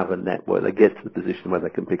they have a network. They get to the position where they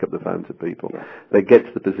can pick up the phone to people. Yeah. They get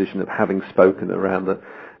to the position of having spoken around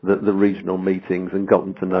the regional meetings and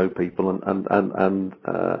gotten to know people and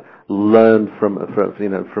learn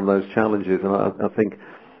from those challenges. And I think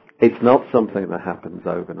it's not something that happens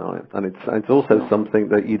overnight, and it's also something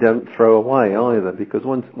that you don't throw away either, because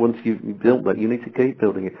once you've built that, you need to keep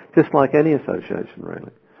building it, just like any association,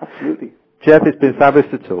 really. Absolutely. Jeff, it's been fabulous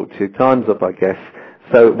to talk to you. Time's up, I guess.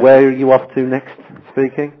 So where are you off to next,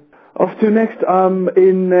 speaking? Off to next,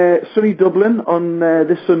 in sunny Dublin on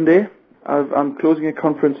this Sunday. I'm closing a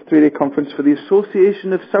conference, 3-day conference for the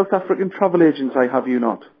Association of South African Travel Agents, I have you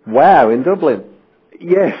not. Wow, in Dublin?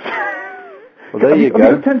 Yes. Well, there you go.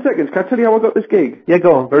 I've got 10 seconds. Can I tell you how I got this gig? Yeah,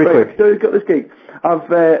 go on, very quick. So I got this gig.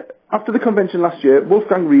 After the convention last year,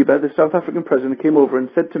 Wolfgang Rieber, the South African president, came over and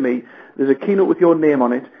said to me, there's a keynote with your name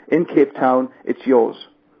on it in Cape Town, it's yours.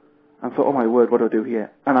 I thought, oh my word, what do I do here?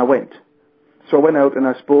 And I went. So I went out and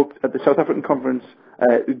I spoke at the South African conference,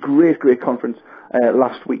 great conference,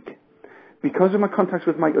 last week. Because of my contacts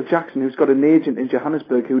with Michael Jackson, who's got an agent in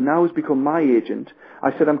Johannesburg, who now has become my agent,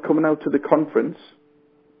 I said, I'm coming out to the conference.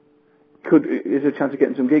 Is there a chance of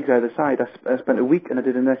getting some gigs either side? I spent a week and I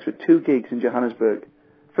did an extra 2 gigs in Johannesburg.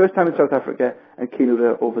 First time in South Africa and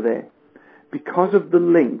keynote over there. Because of the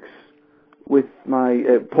links with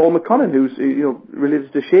my Paul McConnon, who's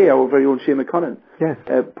related to Shea, our very own Shea McConnon. Yes.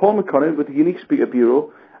 Paul McConnon with the Unique Speaker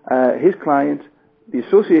Bureau, his client, the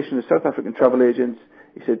Association of South African Travel Agents.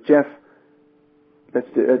 He said, Jeff, let's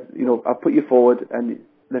do, I'll put you forward and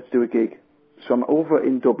let's do a gig. So I'm over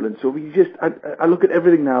in Dublin. So I look at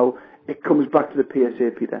everything now. It comes back to the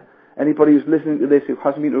PSA, Peter. Anybody who's listening to this who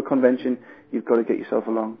hasn't been to a convention, you've got to get yourself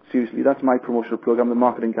along. Seriously, that's my promotional program, the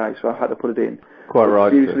marketing guy, so I had to put it in. Quite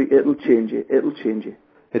right. Seriously, it'll change you. It'll change you.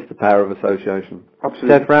 It's the power of association. Absolutely.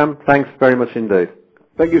 Jeff Ram, thanks very much indeed.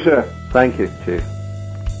 Thank you, sir. Thank you. Cheers.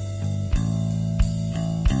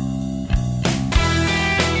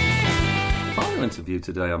 Final interview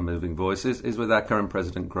today on Moving Voices is with our current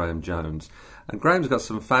president, Graham Jones. And Graham's got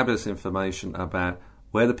some fabulous information about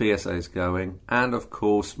where the PSA is going, and of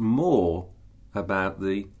course more about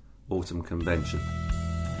the autumn convention.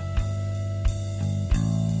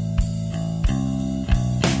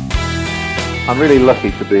 I'm really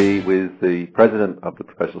lucky to be with the president of the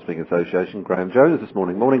Professional Speaking Association, Graham Jones, this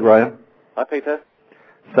morning. Morning, Graham. Hi, Peter.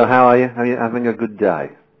 So how are you? Are you having a good day?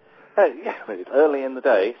 Yeah, it's early in the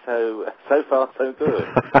day, so far so good.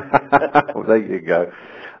 Well, there you go.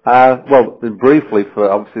 Well, briefly, for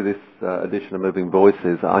obviously this edition of Moving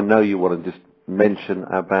Voices, I know you want to just mention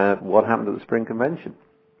about what happened at the Spring Convention.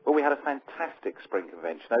 Well, we had a fantastic Spring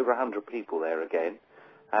Convention, over 100 people there again,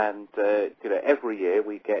 and every year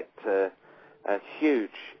we get a huge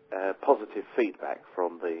positive feedback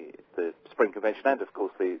from the Spring Convention and, of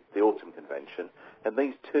course, the Autumn Convention. And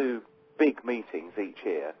these 2 big meetings each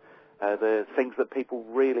year are the things that people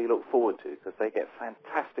really look forward to, because they get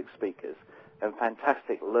fantastic speakers and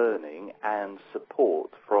fantastic learning and support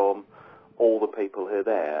from all the people who are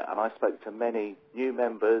there. And I spoke to many new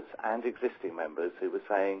members and existing members who were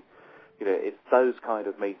saying, it's those kind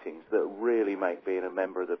of meetings that really make being a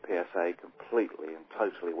member of the PSA completely and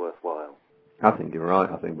totally worthwhile. I think you're right.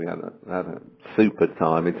 I think we had a super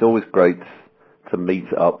time. It's always great to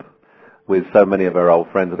meet up with so many of our old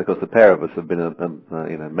friends, and of course the pair of us have been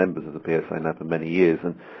members of the PSA now for many years.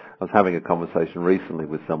 And I was having a conversation recently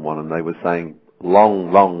with someone, and they were saying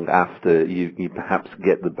long after you perhaps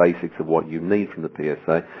get the basics of what you need from the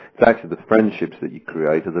PSA, it's actually the friendships that you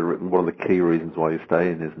create are one of the key reasons why you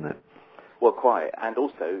stay in, isn't it? Well, quite. And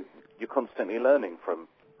also, you're constantly learning from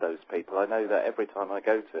those people. I know that every time I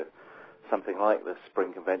go to something like the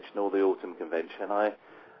Spring Convention or the Autumn Convention, I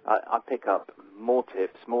pick up more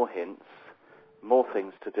tips, more hints, more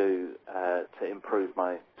things to do to improve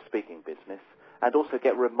my speaking business, and also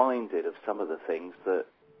get reminded of some of the things that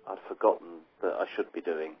I'd forgotten that I should be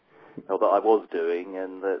doing, or that I was doing,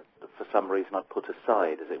 and that for some reason I'd put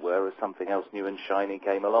aside, as it were, as something else new and shiny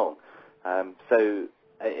came along. So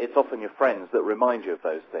it's often your friends that remind you of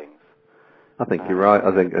those things. I think you're right.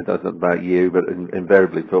 I think it doesn't about you, but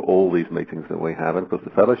invariably for all these meetings that we have, and of course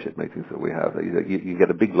the fellowship meetings that we have, you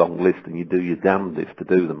get a big long list and you do your damnedest to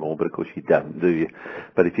do them all, but of course you don't, do you?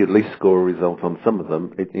 But if you at least score a result on some of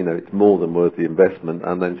them, it's more than worth the investment,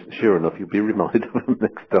 and then sure enough you'll be reminded of them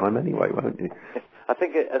next time anyway, won't you? I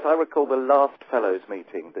think, as I recall, the last Fellows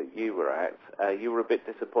meeting that you were at, you were a bit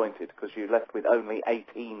disappointed because you left with only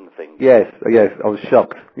 18 things. Yes, I was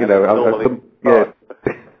shocked. Yes.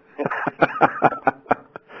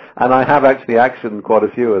 And I have actually actioned quite a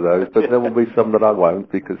few of those, but there will be some that I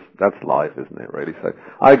won't because that's life, isn't it, really? So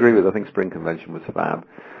I agree with. I think Spring Convention was fab,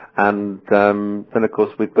 and then of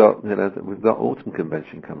course we've got Autumn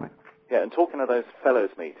Convention coming. Yeah, and talking of those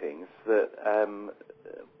Fellows meetings, that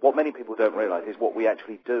what many people don't realise is what we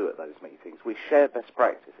actually do at those meetings. We share best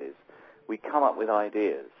practices, we come up with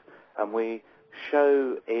ideas, and we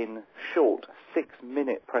show in short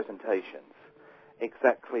 6-minute presentations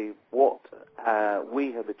exactly what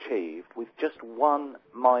we have achieved with just one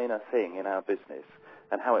minor thing in our business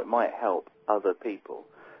and how it might help other people.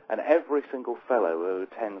 And every single fellow who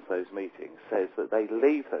attends those meetings says that they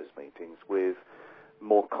leave those meetings with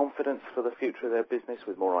more confidence for the future of their business,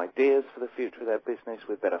 with more ideas for the future of their business,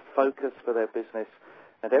 with better focus for their business.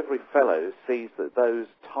 And every fellow sees that those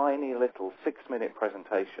tiny little 6-minute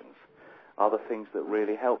presentations are the things that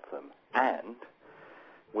really help them. And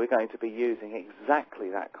we're going to be using exactly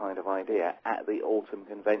that kind of idea at the Autumn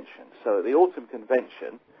Convention. So at the Autumn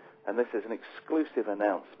Convention, and this is an exclusive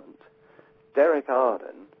announcement, Derek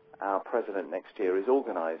Arden, our president next year, is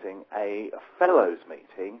organising a Fellows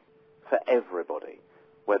meeting for everybody,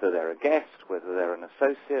 whether they're a guest, whether they're an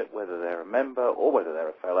associate, whether they're a member, or whether they're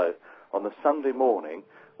a fellow. On the Sunday morning,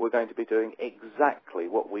 we're going to be doing exactly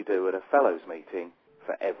what we do at a Fellows meeting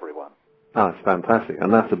for everyone. Oh, it's fantastic.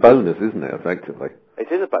 And that's a bonus, isn't it, effectively?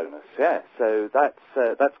 It is a bonus, yeah. So that's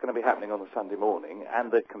going to be happening on the Sunday morning,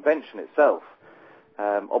 and the convention itself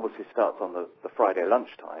obviously starts on the Friday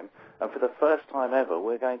lunchtime, and for the first time ever,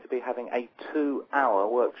 we're going to be having a 2-hour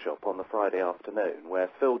workshop on the Friday afternoon, where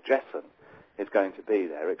Phil Jesson is going to be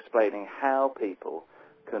there explaining how people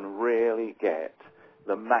can really get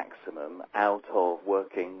the maximum out of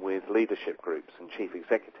working with leadership groups and chief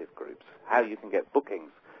executive groups, how you can get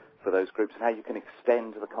bookings for those groups, and how you can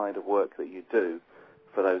extend the kind of work that you do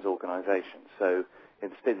for those organisations. So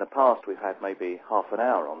in the past we've had maybe half an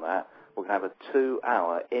hour on that. We're going to have a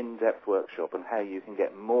 2-hour in-depth workshop on how you can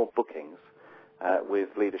get more bookings with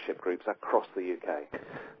leadership groups across the UK.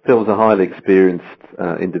 Phil's a highly experienced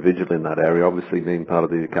individual in that area, obviously being part of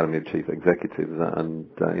the Academy of Chief Executives and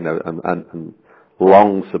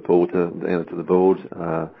long supporter to the board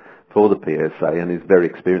for the PSA, and he's very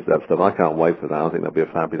experienced at that stuff. I can't wait for that. I think that'll be a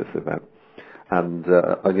fabulous event. And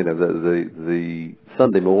the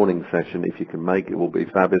Sunday morning session, if you can make it, will be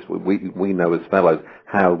fabulous. We know as fellows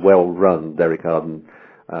how well run Derek Arden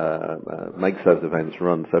makes those events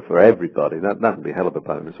run. So for everybody, that'll be a hell of a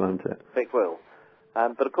bonus, won't it? It will.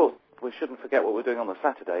 But of course, we shouldn't forget what we're doing on the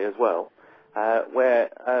Saturday as well, where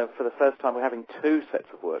for the first time we're having 2 sets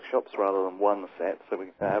of workshops rather than 1 set, so we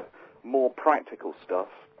can have more practical stuff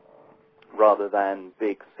rather than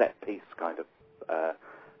big set-piece kind of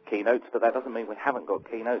keynotes, but that doesn't mean we haven't got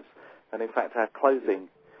keynotes. And in fact, our closing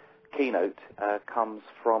keynote comes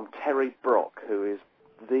from Terry Brock, who is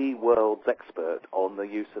the world's expert on the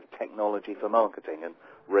use of technology for marketing and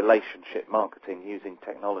relationship marketing using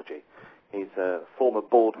technology. He's a former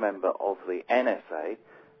board member of the NSA,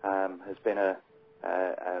 has been a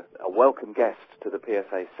welcome guest to the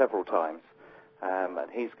PSA several times, and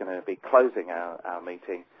he's going to be closing our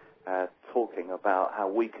meeting talking about how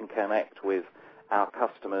we can connect with our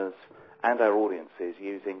customers and our audiences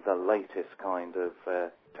using the latest kind of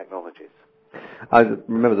technologies. I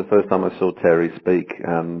remember the first time I saw Terry speak,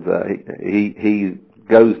 and he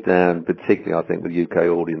goes down, particularly I think with UK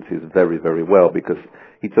audiences, very, very well, because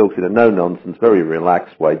he talks in a no-nonsense, very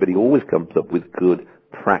relaxed way, but he always comes up with good,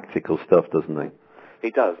 practical stuff, doesn't he?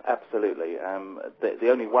 He does, absolutely. The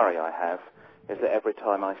only worry I have is that every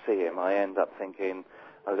time I see him, I end up thinking,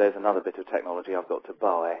 oh, there's another bit of technology I've got to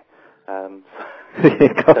buy.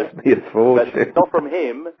 It costs me a fortune. Not from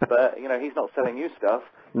him, but he's not selling you stuff.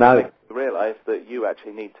 No. It makes you realise that you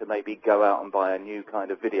actually need to maybe go out and buy a new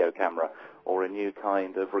kind of video camera, or a new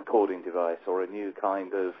kind of recording device, or a new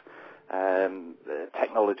kind of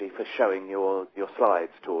technology for showing your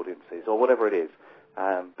slides to audiences, or whatever it is.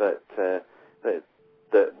 But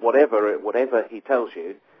whatever he tells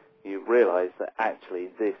you, you realise that actually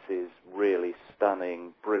this is really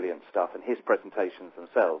stunning, brilliant stuff, and his presentations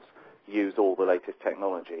themselves use all the latest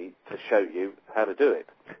technology to show you how to do it.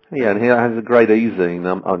 Yeah, and he has a great e-zine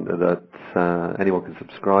that anyone can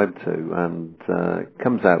subscribe to, and it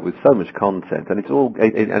comes out with so much content, and it's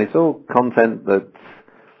all content that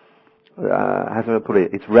how do I put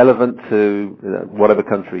it? It's relevant to whatever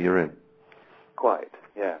country you're in. Quite,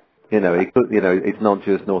 yeah. It's not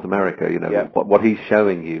just North America. Yeah. What he's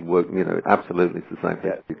showing you, absolutely, it's the same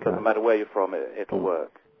thing. Yeah, doesn't matter where you're from, it'll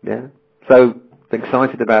work. Yeah. So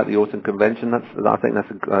excited about the autumn convention. I think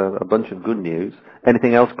that's a bunch of good news.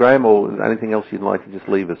 Anything else, Graham, or anything else you'd like to just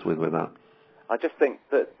leave us with that? I just think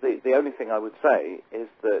that the only thing I would say is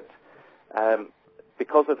that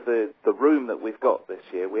because of the room that we've got this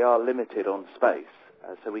year, we are limited on space,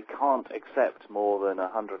 so we can't accept more than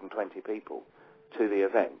 120 people to the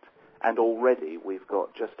event, and already we've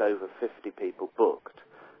got just over 50 people booked.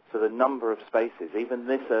 So the number of spaces, even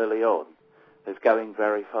this early on, is going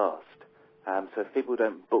very fast. So if people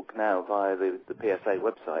don't book now via the PSA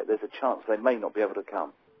website, there's a chance they may not be able to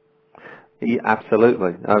come. Yeah,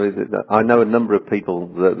 absolutely. I know a number of people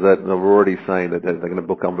that are already saying that they're going to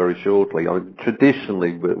book on very shortly.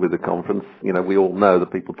 Traditionally, with the conference, we all know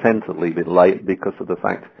that people tend to leave it late because of the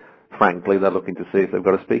fact, frankly, they're looking to see if they've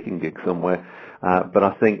got a speaking gig somewhere. But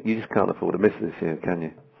I think you just can't afford to miss this year, can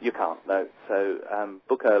you? You can't, no. So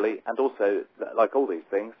book early, and also, like all these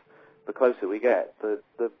things, the closer we get,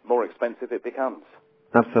 the more expensive it becomes.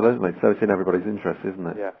 Absolutely. So it's in everybody's interest, isn't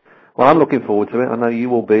it? Yeah. Well, I'm looking forward to it. I know you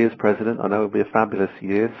will be as president. I know it'll be a fabulous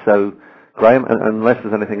year. So, Graham, unless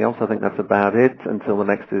there's anything else, I think that's about it until the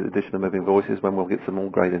next edition of Moving Voices, when we'll get some more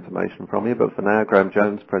great information from you. But for now, Graham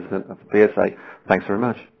Jones, president of the PSA, thanks very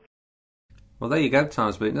much. Well, there you go,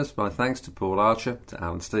 Times Beatness. My thanks to Paul Archer, to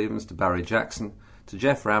Alan Stevens, to Barry Jackson, to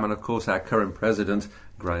Jeff Ram, and of course our current president,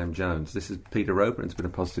 Graham Jones. This is Peter Roper, and it's been a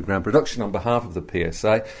Positive Ground production on behalf of the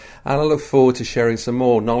PSA, and I look forward to sharing some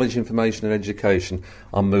more knowledge, information and education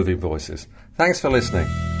on Moving Voices. Thanks for listening.